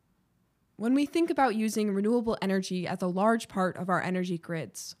When we think about using renewable energy as a large part of our energy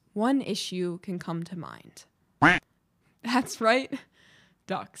grids, one issue can come to mind. That's right,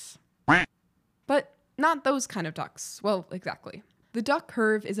 ducks. But not those kind of ducks. Well, exactly. The duck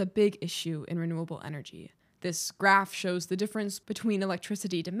curve is a big issue in renewable energy. This graph shows the difference between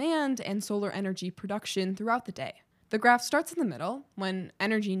electricity demand and solar energy production throughout the day. The graph starts in the middle, when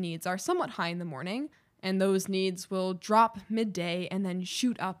energy needs are somewhat high in the morning, and those needs will drop midday and then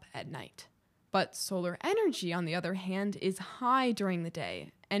shoot up at night. But solar energy, on the other hand, is high during the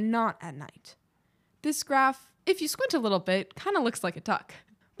day and not at night. This graph, if you squint a little bit, kind of looks like a duck.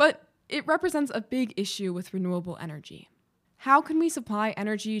 But it represents a big issue with renewable energy. How can we supply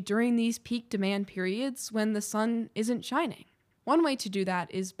energy during these peak demand periods when the sun isn't shining? One way to do that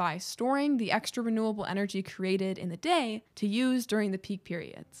is by storing the extra renewable energy created in the day to use during the peak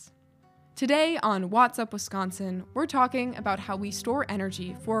periods. Today on What's Up Wisconsin, we're talking about how we store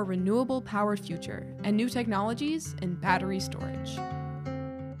energy for a renewable powered future and new technologies in battery storage.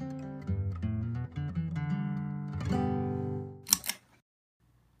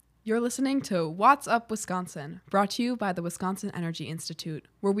 You're listening to What's Up Wisconsin, brought to you by the Wisconsin Energy Institute,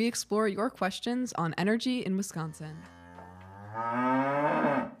 where we explore your questions on energy in Wisconsin.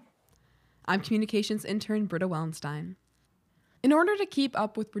 I'm communications intern Britta Wellenstein. In order to keep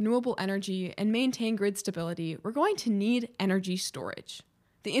up with renewable energy and maintain grid stability, we're going to need energy storage.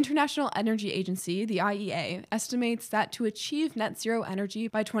 The International Energy Agency, the IEA, estimates that to achieve net zero energy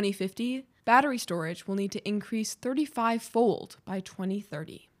by 2050, battery storage will need to increase 35-fold by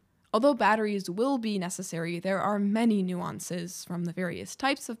 2030. Although batteries will be necessary, there are many nuances from the various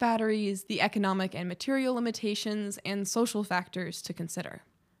types of batteries, the economic and material limitations, and social factors to consider.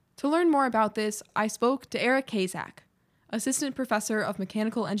 To learn more about this, I spoke to Eric Kazayk, Assistant Professor of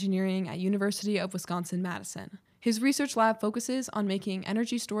Mechanical Engineering at University of Wisconsin-Madison. His research lab focuses on making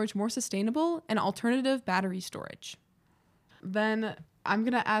energy storage more sustainable and alternative battery storage. Then I'm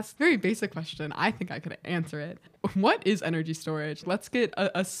going to ask a very basic question. I think I could answer it. What is energy storage? Let's get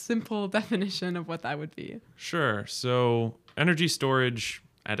a simple definition of what that would be. Sure. So energy storage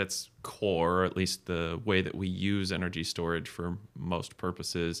at its core, or at least the way that we use energy storage for most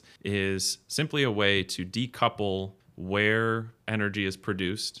purposes, is simply a way to decouple where energy is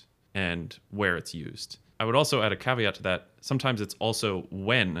produced and where it's used. I would also add a caveat to that. Sometimes it's also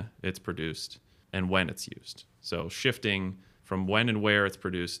when it's produced and when it's used. So shifting from when and where it's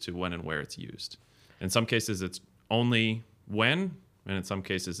produced to when and where it's used. In some cases, it's only when, and in some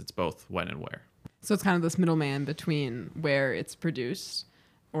cases, it's both when and where. So it's kind of this middleman between where it's produced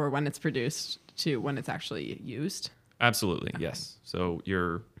or when it's produced to when it's actually used? Absolutely, okay. Yes. So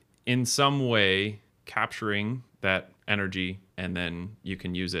you're in some way capturing that energy, and then you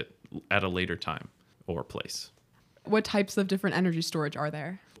can use it at a later time or place. What types of different energy storage are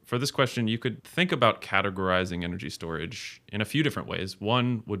there? For this question, you could think about categorizing energy storage in a few different ways.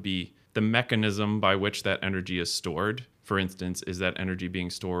 One would be the mechanism by which that energy is stored. For instance, is that energy being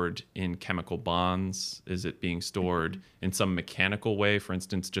stored in chemical bonds? Is it being stored in some mechanical way? For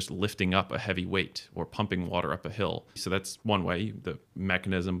instance, just lifting up a heavy weight or pumping water up a hill. So that's one way, the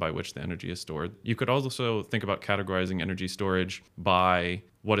mechanism by which the energy is stored. You could also think about categorizing energy storage by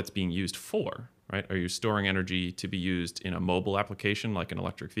what it's being used for. Right? Are you storing energy to be used in a mobile application like an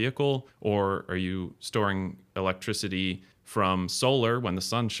electric vehicle? Or are you storing electricity from solar when the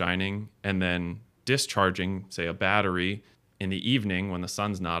sun's shining and then discharging, say, a battery in the evening when the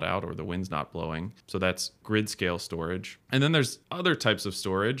sun's not out or the wind's not blowing? So that's grid scale storage. And then there's other types of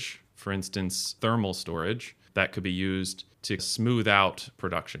storage, for instance, thermal storage, that could be used to smooth out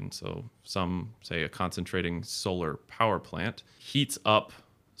production. So some, say, a concentrating solar power plant heats up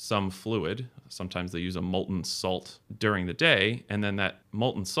some fluid. Sometimes they use a molten salt during the day, and then that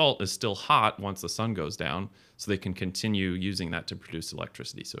molten salt is still hot once the sun goes down, so they can continue using that to produce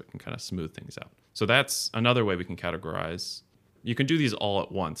electricity, so it can kind of smooth things out. So that's another way we can categorize. You can do these all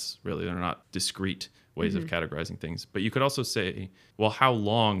at once, really. They're not discrete ways of categorizing things. But you could also say, well, how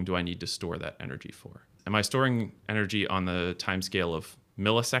long do I need to store that energy for? Am I storing energy on the time scale of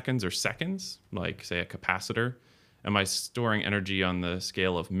milliseconds or seconds, like, say, a capacitor? Am I storing energy on the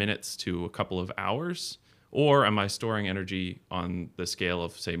scale of minutes to a couple of hours? Or am I storing energy on the scale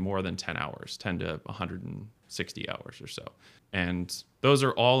of, say, more than 10 hours, 10 to 160 hours or so? And those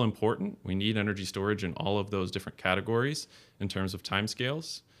are all important. We need energy storage in all of those different categories in terms of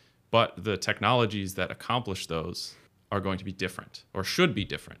timescales. But the technologies that accomplish those are going to be different, or should be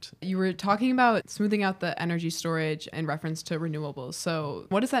different. You were talking about smoothing out the energy storage in reference to renewables. So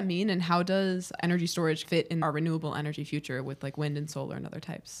what does that mean, and how does energy storage fit in our renewable energy future with like wind and solar and other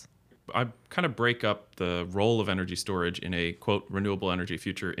types? I kind of break up the role of energy storage in a, quote, renewable energy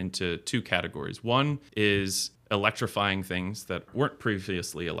future into two categories. One is electrifying things that weren't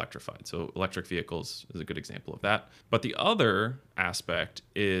previously electrified. So electric vehicles is a good example of that. But the other aspect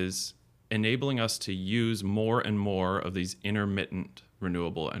is enabling us to use more and more of these intermittent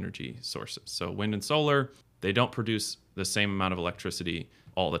renewable energy sources. So wind and solar, they don't produce the same amount of electricity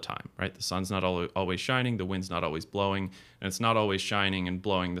all the time, right? The sun's not always shining, the wind's not always blowing, and it's not always shining and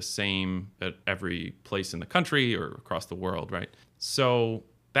blowing the same at every place in the country or across the world, right? So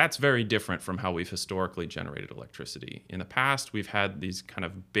that's very different from how we've historically generated electricity. In the past, we've had these kind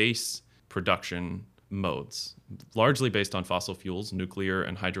of base production modes, largely based on fossil fuels. Nuclear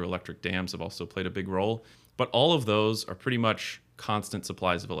and hydroelectric dams have also played a big role, but all of those are pretty much constant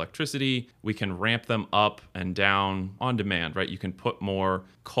supplies of electricity. We can ramp them up and down on demand, right? You can put more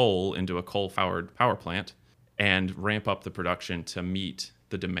coal into a coal-fired power plant and ramp up the production to meet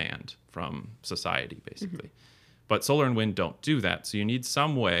the demand from society, basically. But solar and wind don't do that. So you need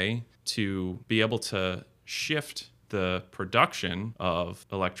some way to be able to shift the production of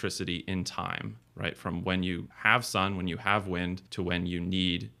electricity in time, right? From when you have sun, when you have wind, to when you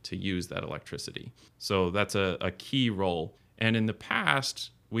need to use that electricity. So that's a key role. And in the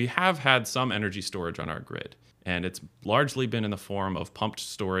past, we have had some energy storage on our grid. And it's largely been in the form of pumped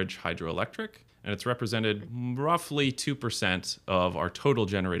storage hydroelectric. And it's represented roughly 2% of our total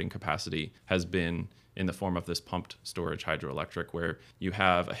generating capacity has been in the form of this pumped storage hydroelectric, where you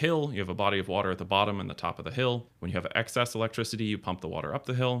have a hill, you have a body of water at the bottom and the top of the hill. When you have excess electricity, you pump the water up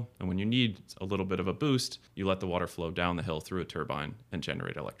the hill. And when you need a little bit of a boost, you let the water flow down the hill through a turbine and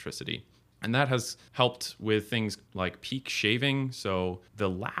generate electricity. And that has helped with things like peak shaving. So the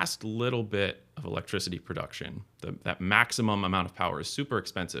last little bit of electricity production, that maximum amount of power is super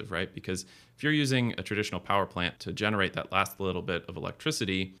expensive, right? Because if you're using a traditional power plant to generate that last little bit of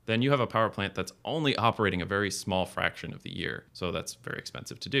electricity, then you have a power plant that's only operating a very small fraction of the year. So that's very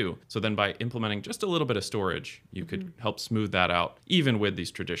expensive to do. So then by implementing just a little bit of storage, you could help smooth that out, even with these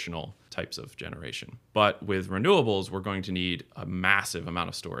traditional types of generation. But with renewables, we're going to need a massive amount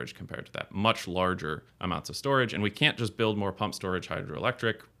of storage compared to that, much larger amounts of storage. And we can't just build more pumped storage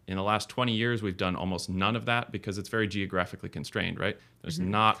hydroelectric. In the last 20 years, we've done almost none of that because it's very geographically constrained, right? There's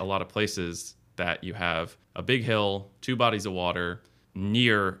not a lot of places that you have a big hill, two bodies of water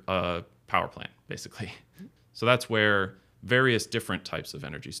near a power plant, basically. So that's where various different types of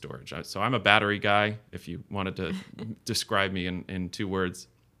energy storage. So I'm a battery guy, if you wanted to describe me in two words.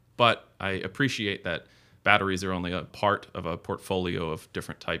 But I appreciate that batteries are only a part of a portfolio of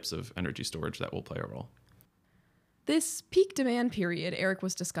different types of energy storage that will play a role. This peak demand period Eric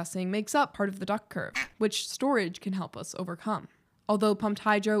was discussing makes up part of the duck curve, which storage can help us overcome. Although pumped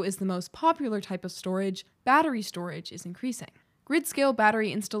hydro is the most popular type of storage, battery storage is increasing. Grid-scale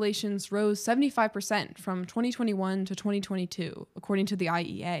battery installations rose 75% from 2021 to 2022, according to the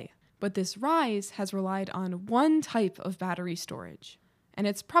IEA. But this rise has relied on one type of battery storage. And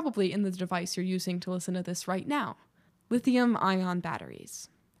it's probably in the device you're using to listen to this right now: lithium-ion batteries.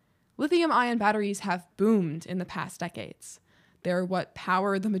 Lithium-ion batteries have boomed in the past decades. They're what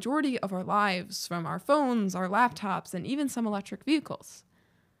power the majority of our lives, from our phones, our laptops, and even some electric vehicles.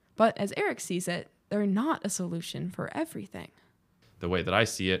 But as Eric sees it, they're not a solution for everything. The way that I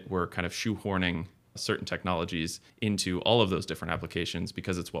see it, we're kind of shoehorning certain technologies into all of those different applications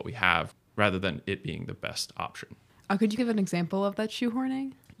because it's what we have, rather than it being the best option. Could you give an example of that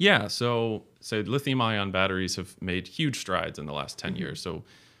shoehorning? Yeah, so lithium-ion batteries have made huge strides in the last 10 years. So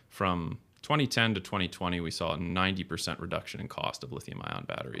from 2010 to 2020, we saw a 90% reduction in cost of lithium-ion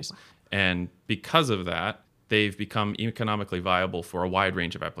batteries. Oh, wow. And because of that, they've become economically viable for a wide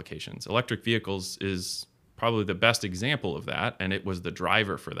range of applications. Electric vehicles is probably the best example of that, and it was the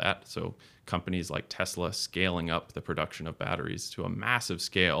driver for that. So companies like Tesla scaling up the production of batteries to a massive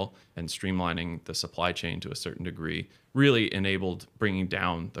scale and streamlining the supply chain to a certain degree really enabled bringing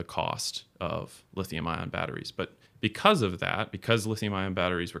down the cost of lithium-ion batteries. But because of that, because lithium-ion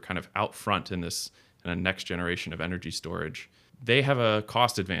batteries were kind of out front in this next generation of energy storage, they have a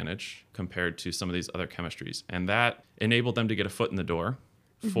cost advantage compared to some of these other chemistries. And that enabled them to get a foot in the door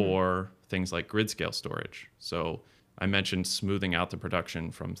for things like grid scale storage. So I mentioned smoothing out the production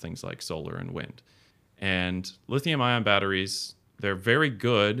from things like solar and wind. And lithium-ion batteries, they're very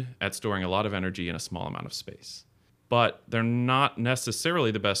good at storing a lot of energy in a small amount of space. But they're not necessarily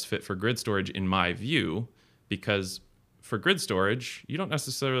the best fit for grid storage, in my view, because for grid storage, you don't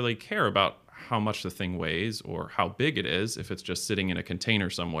necessarily care about how much the thing weighs or how big it is if it's just sitting in a container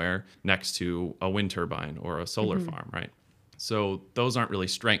somewhere next to a wind turbine or a solar farm, right? So those aren't really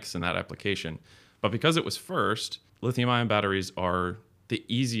strengths in that application. But because it was first, lithium-ion batteries are the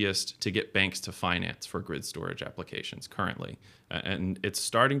easiest to get banks to finance for grid storage applications currently. And it's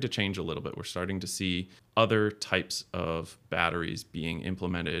starting to change a little bit. We're starting to see other types of batteries being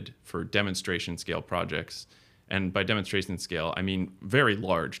implemented for demonstration scale projects. And by demonstration scale, I mean very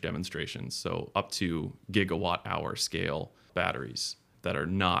large demonstrations, so up to gigawatt hour scale batteries that are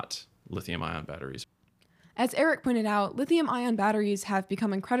not lithium-ion batteries. As Eric pointed out, lithium-ion batteries have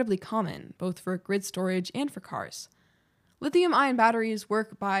become incredibly common, both for grid storage and for cars. Lithium-ion batteries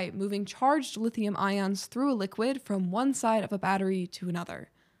work by moving charged lithium ions through a liquid from one side of a battery to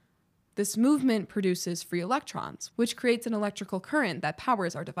another. This movement produces free electrons, which creates an electrical current that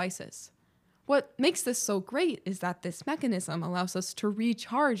powers our devices. What makes this so great is that this mechanism allows us to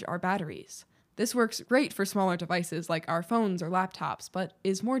recharge our batteries. This works great for smaller devices like our phones or laptops, but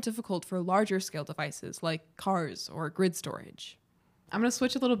is more difficult for larger scale devices like cars or grid storage. I'm going to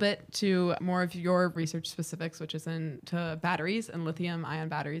switch a little bit to more of your research specifics, which is into batteries and lithium-ion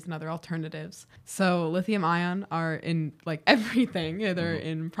batteries and other alternatives. So lithium-ion are in like everything. They're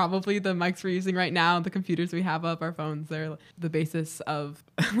in probably the mics we're using right now, the computers we have up, our phones. They're the basis of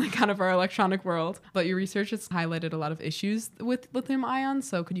like kind of our electronic world. But your research has highlighted a lot of issues with lithium-ion.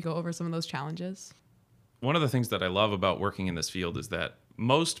 So could you go over some of those challenges? One of the things that I love about working in this field is that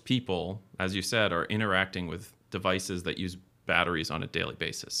most people, as you said, are interacting with devices that use batteries on a daily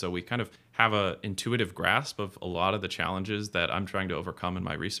basis. So we kind of have an intuitive grasp of a lot of the challenges that I'm trying to overcome in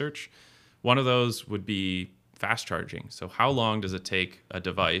my research. One of those would be fast charging. So how long does it take a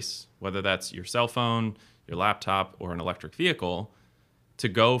device, whether that's your cell phone, your laptop, or an electric vehicle, to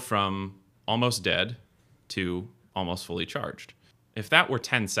go from almost dead to almost fully charged? If that were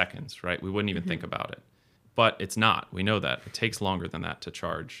 10 seconds, right, we wouldn't even think about it. But it's not. We know that. It takes longer than that to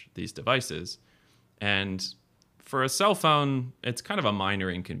charge these devices. And for a cell phone, it's kind of a minor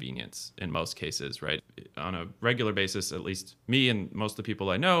inconvenience in most cases, right? On a regular basis, at least me and most of the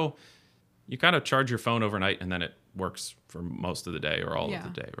people I know, you kind of charge your phone overnight and then it works for most of the day or all of the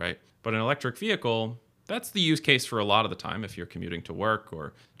day, right? But an electric vehicle, that's the use case for a lot of the time. If you're commuting to work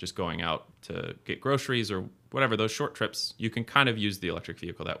or just going out to get groceries or whatever, those short trips, you can kind of use the electric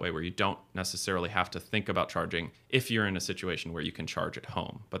vehicle that way where you don't necessarily have to think about charging if you're in a situation where you can charge at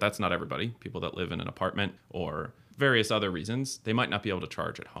home. But that's not everybody. People that live in an apartment or various other reasons, they might not be able to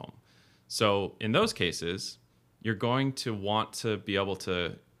charge at home. So in those cases, you're going to want to be able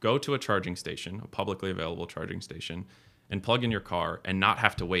to go to a charging station, a publicly available charging station, and plug in your car and not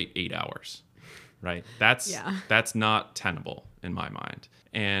have to wait 8 hours, right? That's not tenable in my mind.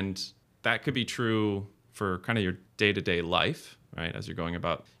 And that could be true for kind of your day-to-day life, right, as you're going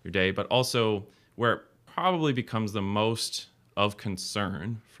about your day, but also where it probably becomes the most of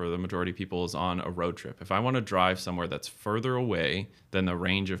concern for the majority of people is on a road trip. If I want to drive somewhere that's further away than the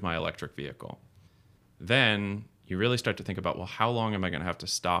range of my electric vehicle, then you really start to think about, well, how long am I going to have to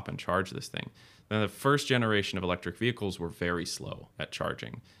stop and charge this thing? Then the first generation of electric vehicles were very slow at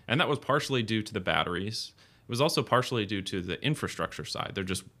charging. And that was partially due to the batteries. It was also partially due to the infrastructure side. There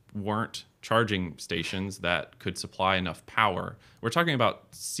just weren't charging stations that could supply enough power. We're talking about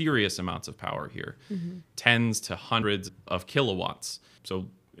serious amounts of power here, tens to hundreds of kilowatts. So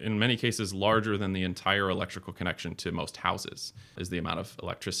in many cases, larger than the entire electrical connection to most houses is the amount of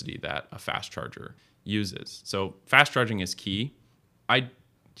electricity that a fast charger uses. So fast charging is key. I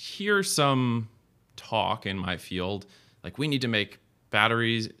hear some talk in my field, like we need to make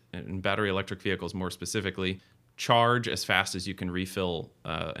batteries and battery electric vehicles more specifically charge as fast as you can refill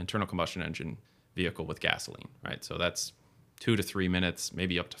internal combustion engine vehicle with gasoline, right? So that's 2 to 3 minutes,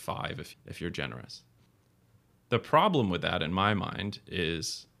 maybe up to 5 if you're generous. The problem with that in my mind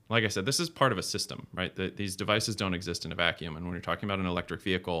is, like I said, this is part of a system, right? These devices don't exist in a vacuum. And when you're talking about an electric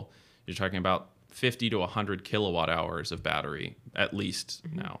vehicle, you're talking about 50 to 100 kilowatt hours of battery, at least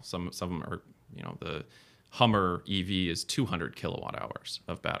now. Some of them are, the Hummer EV is 200 kilowatt hours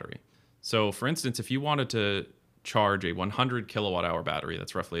of battery. So for instance, if you wanted to charge a 100 kilowatt hour battery,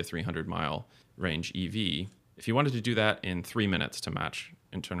 that's roughly a 300 mile range EV, if you wanted to do that in 3 minutes to match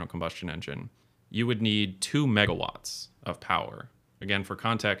internal combustion engine, you would need 2 megawatts of power. Again, for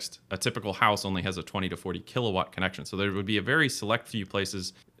context, a typical house only has a 20 to 40 kilowatt connection. So there would be a very select few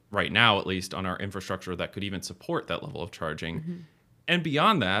places right now, at least on our infrastructure, that could even support that level of charging. And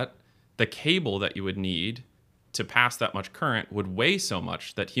beyond that, the cable that you would need to pass that much current would weigh so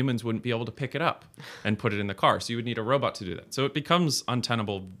much that humans wouldn't be able to pick it up and put it in the car. So you would need a robot to do that. So it becomes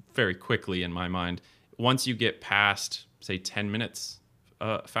untenable very quickly in my mind once you get past, say, 10 minutes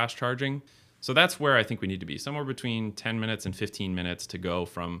fast charging. So that's where I think we need to be, somewhere between 10 minutes and 15 minutes to go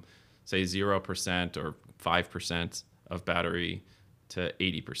from, say, 0% or 5% of battery to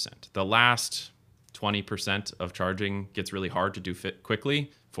 80%. The last 20% of charging gets really hard to do fit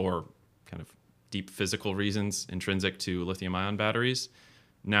quickly for kind of deep physical reasons intrinsic to lithium-ion batteries.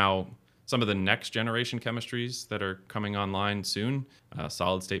 Now, some of the next generation chemistries that are coming online soon,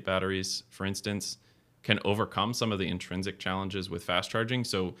 solid-state batteries, for instance, can overcome some of the intrinsic challenges with fast charging.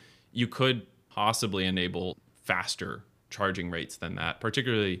 So you could possibly enable faster charging rates than that,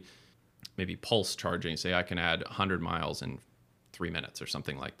 particularly maybe pulse charging. Say I can add 100 miles in 3 minutes or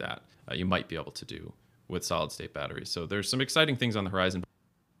something like that. You might be able to do with solid-state batteries. So there's some exciting things on the horizon.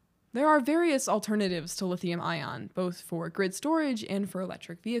 There are various alternatives to lithium-ion, both for grid storage and for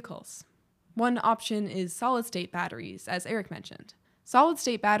electric vehicles. One option is solid-state batteries, as Eric mentioned.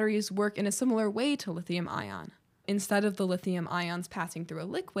 Solid-state batteries work in a similar way to lithium-ion. Instead of the lithium ions passing through a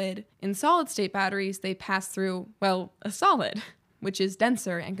liquid, in solid-state batteries they pass through, well, a solid, which is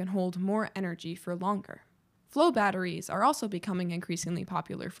denser and can hold more energy for longer. Flow batteries are also becoming increasingly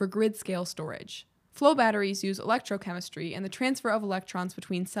popular for grid-scale storage. Flow batteries use electrochemistry and the transfer of electrons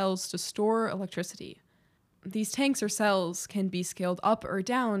between cells to store electricity. These tanks or cells can be scaled up or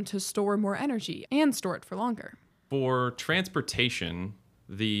down to store more energy and store it for longer. For transportation,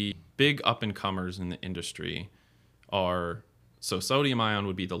 the big up-and-comers in the industry are, so sodium ion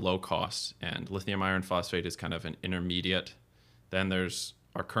would be the low cost, and lithium iron phosphate is kind of an intermediate. Then there's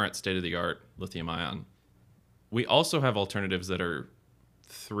our current state-of-the-art lithium ion. We also have alternatives that are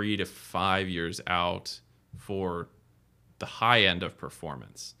 3 to 5 years out for the high end of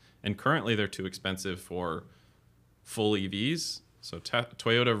performance. And currently they're too expensive for full EVs. So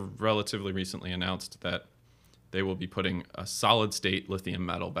Toyota relatively recently announced that they will be putting a solid-state lithium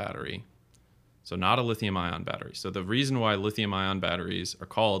metal battery. So not a lithium-ion battery. So the reason why lithium-ion batteries are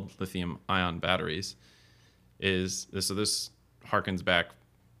called lithium-ion batteries is, this harkens back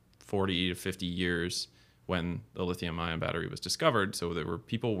 40 to 50 years when the lithium-ion battery was discovered. So there were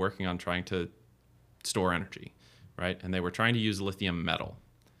people working on trying to store energy, right? And they were trying to use lithium metal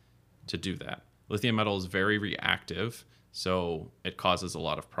to do that. Lithium metal is very reactive, so it causes a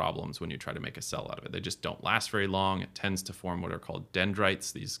lot of problems when you try to make a cell out of it. They just don't last very long. It tends to form what are called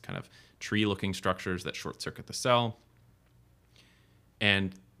dendrites, these kind of tree-looking structures that short-circuit the cell.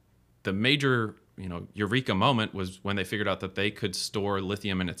 And the major, eureka moment was when they figured out that they could store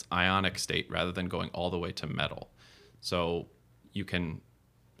lithium in its ionic state rather than going all the way to metal. So you can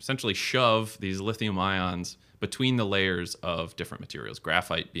essentially shove these lithium ions between the layers of different materials,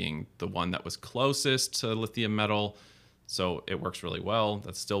 graphite being the one that was closest to lithium metal. So it works really well.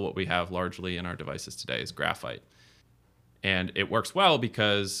 That's still what we have largely in our devices today is graphite. And it works well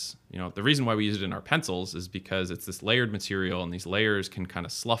because, the reason why we use it in our pencils is because it's this layered material and these layers can kind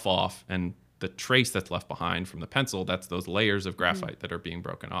of slough off, and the trace that's left behind from the pencil, that's those layers of graphite that are being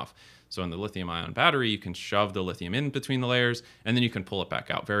broken off. So in the lithium-ion battery, you can shove the lithium in between the layers, and then you can pull it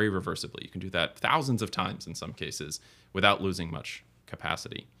back out very reversibly. You can do that thousands of times in some cases without losing much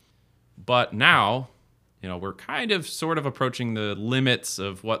capacity. But now, we're kind of sort of approaching the limits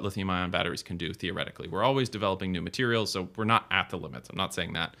of what lithium-ion batteries can do theoretically. We're always developing new materials, so we're not at the limits. I'm not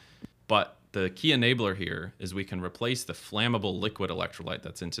saying that. But the key enabler here is we can replace the flammable liquid electrolyte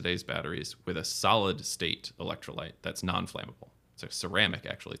that's in today's batteries with a solid-state electrolyte that's non-flammable. It's a ceramic,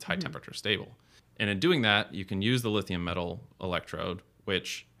 actually. It's high-temperature stable. And in doing that, you can use the lithium metal electrode,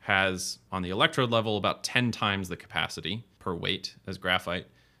 which has, on the electrode level, about 10 times the capacity per weight as graphite,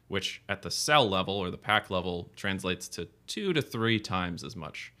 which at the cell level or the pack level translates to 2 to 3 times as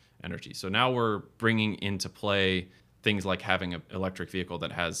much energy. So now we're bringing into play things like having an electric vehicle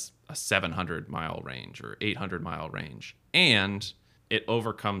that has a 700-mile range or 800-mile range. And it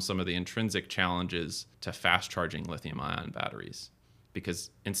overcomes some of the intrinsic challenges to fast-charging lithium-ion batteries. Because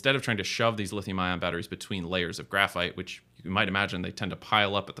instead of trying to shove these lithium-ion batteries between layers of graphite, which you might imagine they tend to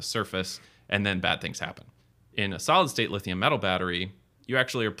pile up at the surface, and then bad things happen. In a solid-state lithium metal battery, you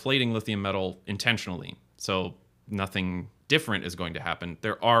actually are plating lithium metal intentionally. So nothing different is going to happen.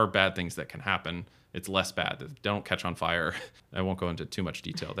 There are bad things that can happen. It's less bad. They don't catch on fire. I won't go into too much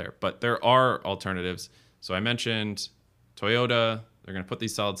detail there, but there are alternatives. So I mentioned Toyota, they're going to put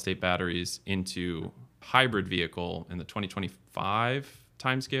these solid state batteries into hybrid vehicle in the 2025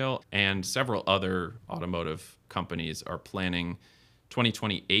 timescale, and several other automotive companies are planning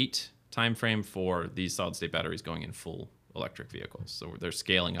 2028 timeframe for these solid state batteries going in full electric vehicles. So they're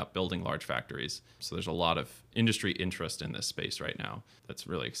scaling up, building large factories. So there's a lot of industry interest in this space right now. That's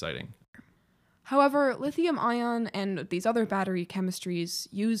really exciting. However, lithium-ion and these other battery chemistries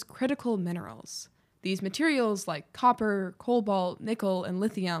use critical minerals. These materials like copper, cobalt, nickel, and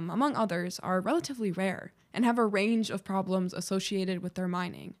lithium, among others, are relatively rare and have a range of problems associated with their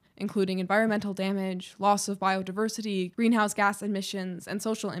mining, including environmental damage, loss of biodiversity, greenhouse gas emissions, and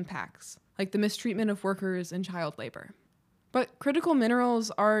social impacts, like the mistreatment of workers and child labor. But critical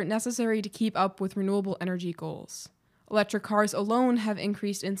minerals are necessary to keep up with renewable energy goals. Electric cars alone have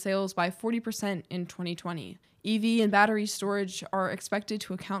increased in sales by 40% in 2020. EV and battery storage are expected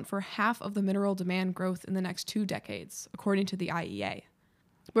to account for half of the mineral demand growth in the next 2 decades, according to the IEA.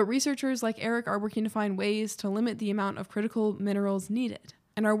 But researchers like Eric are working to find ways to limit the amount of critical minerals needed,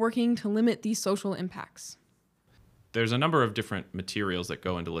 and are working to limit these social impacts. There's a number of different materials that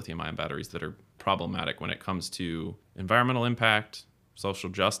go into lithium-ion batteries that are problematic when it comes to environmental impact, social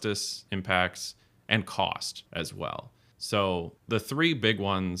justice impacts, and cost as well. So the 3 big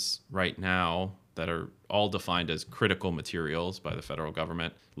ones right now that are all defined as critical materials by the federal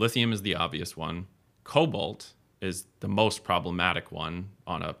government, lithium is the obvious one. Cobalt is the most problematic one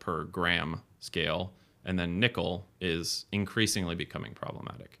on a per gram scale. And then nickel is increasingly becoming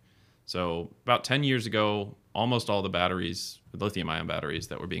problematic. So about 10 years ago, almost all the batteries, lithium-ion batteries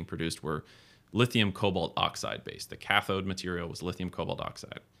that were being produced were lithium cobalt oxide based. The cathode material was lithium cobalt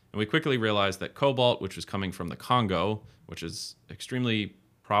oxide. And we quickly realized that cobalt, which was coming from the Congo, which is extremely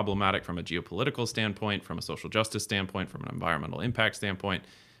problematic from a geopolitical standpoint, from a social justice standpoint, from an environmental impact standpoint,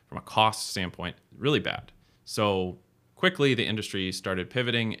 from a cost standpoint, really bad. So quickly, the industry started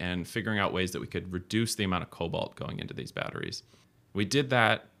pivoting and figuring out ways that we could reduce the amount of cobalt going into these batteries. We did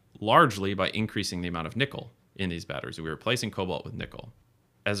that largely by increasing the amount of nickel in these batteries. We were replacing cobalt with nickel.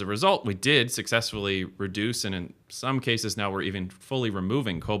 As a result, we did successfully reduce, and in some cases now we're even fully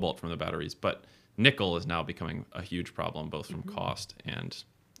removing cobalt from the batteries, but nickel is now becoming a huge problem, both from cost and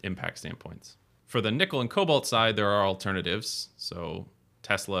impact standpoints. For the nickel and cobalt side, there are alternatives. So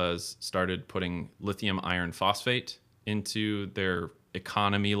Tesla has started putting lithium iron phosphate into their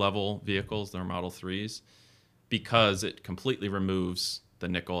economy level vehicles, their Model 3s, because it completely removes the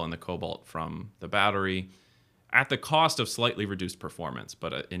nickel and the cobalt from the battery at the cost of slightly reduced performance.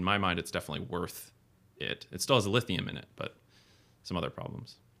 But in my mind, it's definitely worth it. It still has lithium in it, but some other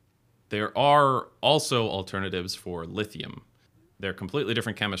problems. There are also alternatives for lithium. They're completely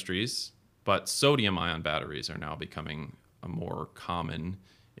different chemistries, but sodium-ion batteries are now becoming more common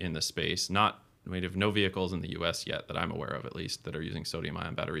in the space. We have no vehicles in the US yet that I'm aware of, at least, that are using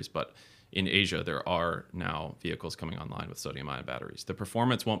sodium-ion batteries, but in Asia, there are now vehicles coming online with sodium-ion batteries. The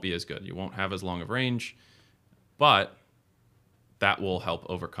performance won't be as good. You won't have as long of range, but that will help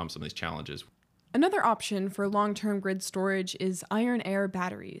overcome some of these challenges. Another option for long-term grid storage is iron-air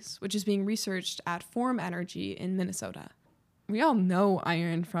batteries, which is being researched at Form Energy in Minnesota. We all know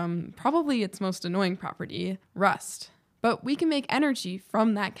iron from probably its most annoying property, rust, but we can make energy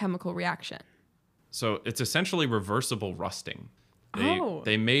from that chemical reaction. So it's essentially reversible rusting.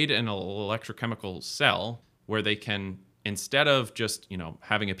 They made an electrochemical cell where they can, instead of just,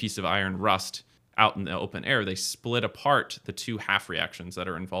 having a piece of iron rust out in the open air, they split apart the 2 half reactions that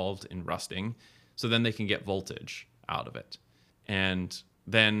are involved in rusting, so then they can get voltage out of it. And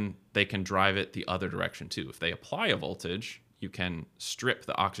then they can drive it the other direction too. If they apply a voltage, you can strip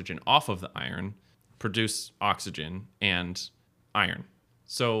the oxygen off of the iron, produce oxygen and iron.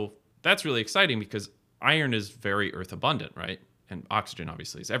 So that's really exciting because iron is very earth abundant, right? And oxygen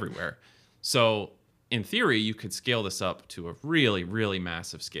obviously is everywhere. So in theory, you could scale this up to a really, really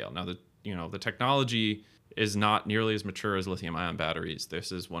massive scale. Now, the technology is not nearly as mature as lithium-ion batteries.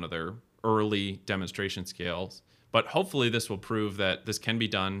 This is one of their early demonstration scales. But hopefully this will prove that this can be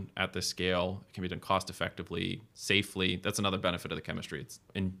done at this scale. It can be done cost effectively, safely. That's another benefit of the chemistry. It's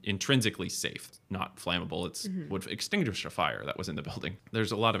intrinsically safe, not flammable. It would extinguish a fire that was in the building.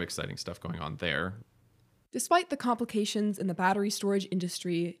 There's a lot of exciting stuff going on there. Despite the complications in the battery storage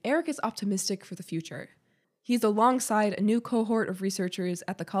industry, Eric is optimistic for the future. He's alongside a new cohort of researchers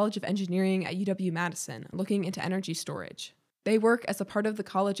at the College of Engineering at UW-Madison looking into energy storage. They work as a part of the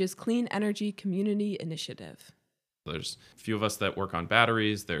college's Clean Energy Community Initiative. There's a few of us that work on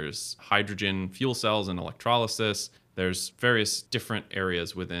batteries. There's hydrogen fuel cells and electrolysis. There's various different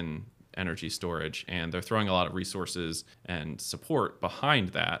areas within energy storage, and they're throwing a lot of resources and support behind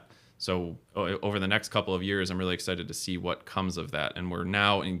that. So over the next couple of years, I'm really excited to see what comes of that. And we're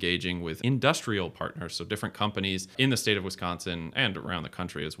now engaging with industrial partners, so different companies in the state of Wisconsin and around the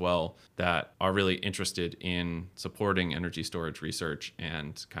country as well, that are really interested in supporting energy storage research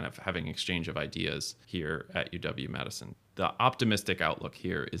and kind of having exchange of ideas here at UW-Madison. The optimistic outlook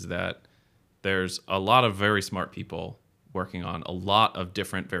here is that there's a lot of very smart people working on a lot of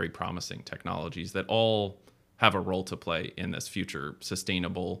different, very promising technologies that all have a role to play in this future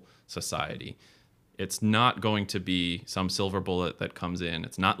sustainable society. It's not going to be some silver bullet that comes in.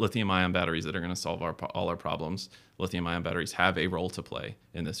 It's not lithium-ion batteries that are going to solve all our problems. Lithium-ion batteries have a role to play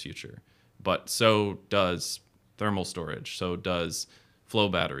in this future. But so does thermal storage. So does flow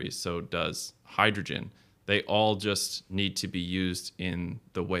batteries, so does hydrogen. They all just need to be used in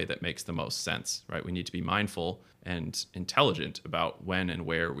the way that makes the most sense, right? We need to be mindful and intelligent about when and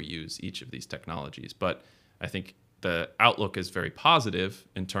where we use each of these technologies. But I think the outlook is very positive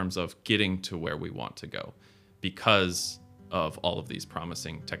in terms of getting to where we want to go because of all of these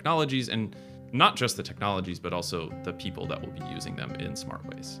promising technologies, and not just the technologies, but also the people that will be using them in smart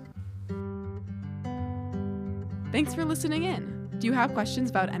ways. Thanks for listening in. Do you have questions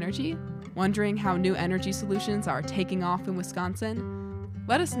about energy? Wondering how new energy solutions are taking off in Wisconsin?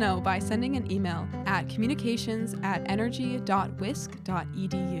 Let us know by sending an email at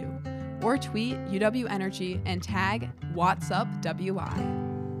communications@energy.wisc.edu or tweet UW Energy and tag WhatsUpWI.